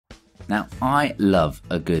Now, I love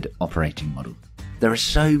a good operating model. There are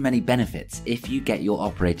so many benefits if you get your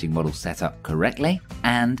operating model set up correctly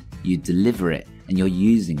and you deliver it and you're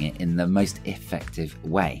using it in the most effective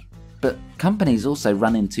way. But companies also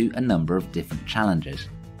run into a number of different challenges.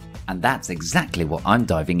 And that's exactly what I'm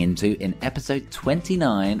diving into in episode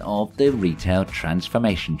 29 of the Retail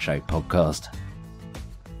Transformation Show podcast.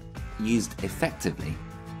 Used effectively,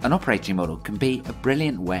 an operating model can be a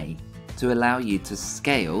brilliant way to allow you to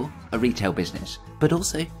scale a retail business, but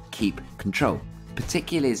also keep control,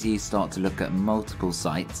 particularly as you start to look at multiple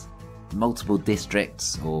sites, multiple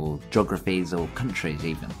districts or geographies or countries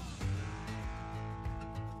even.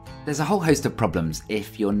 There's a whole host of problems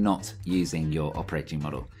if you're not using your operating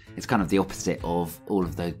model. It's kind of the opposite of all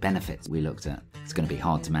of those benefits we looked at. It's going to be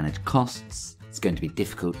hard to manage costs, it's going to be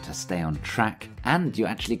difficult to stay on track, and you're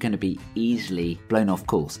actually going to be easily blown off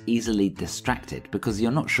course, easily distracted, because you're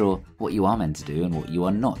not sure what you are meant to do and what you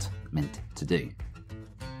are not meant to do.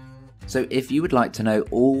 So if you would like to know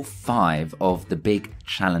all 5 of the big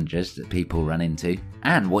challenges that people run into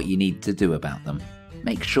and what you need to do about them,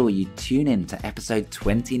 make sure you tune in to episode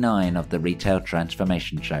 29 of the Retail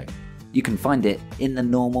Transformation Show. You can find it in the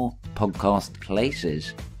normal podcast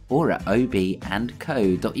places or at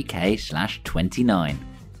ob&co.uk/29.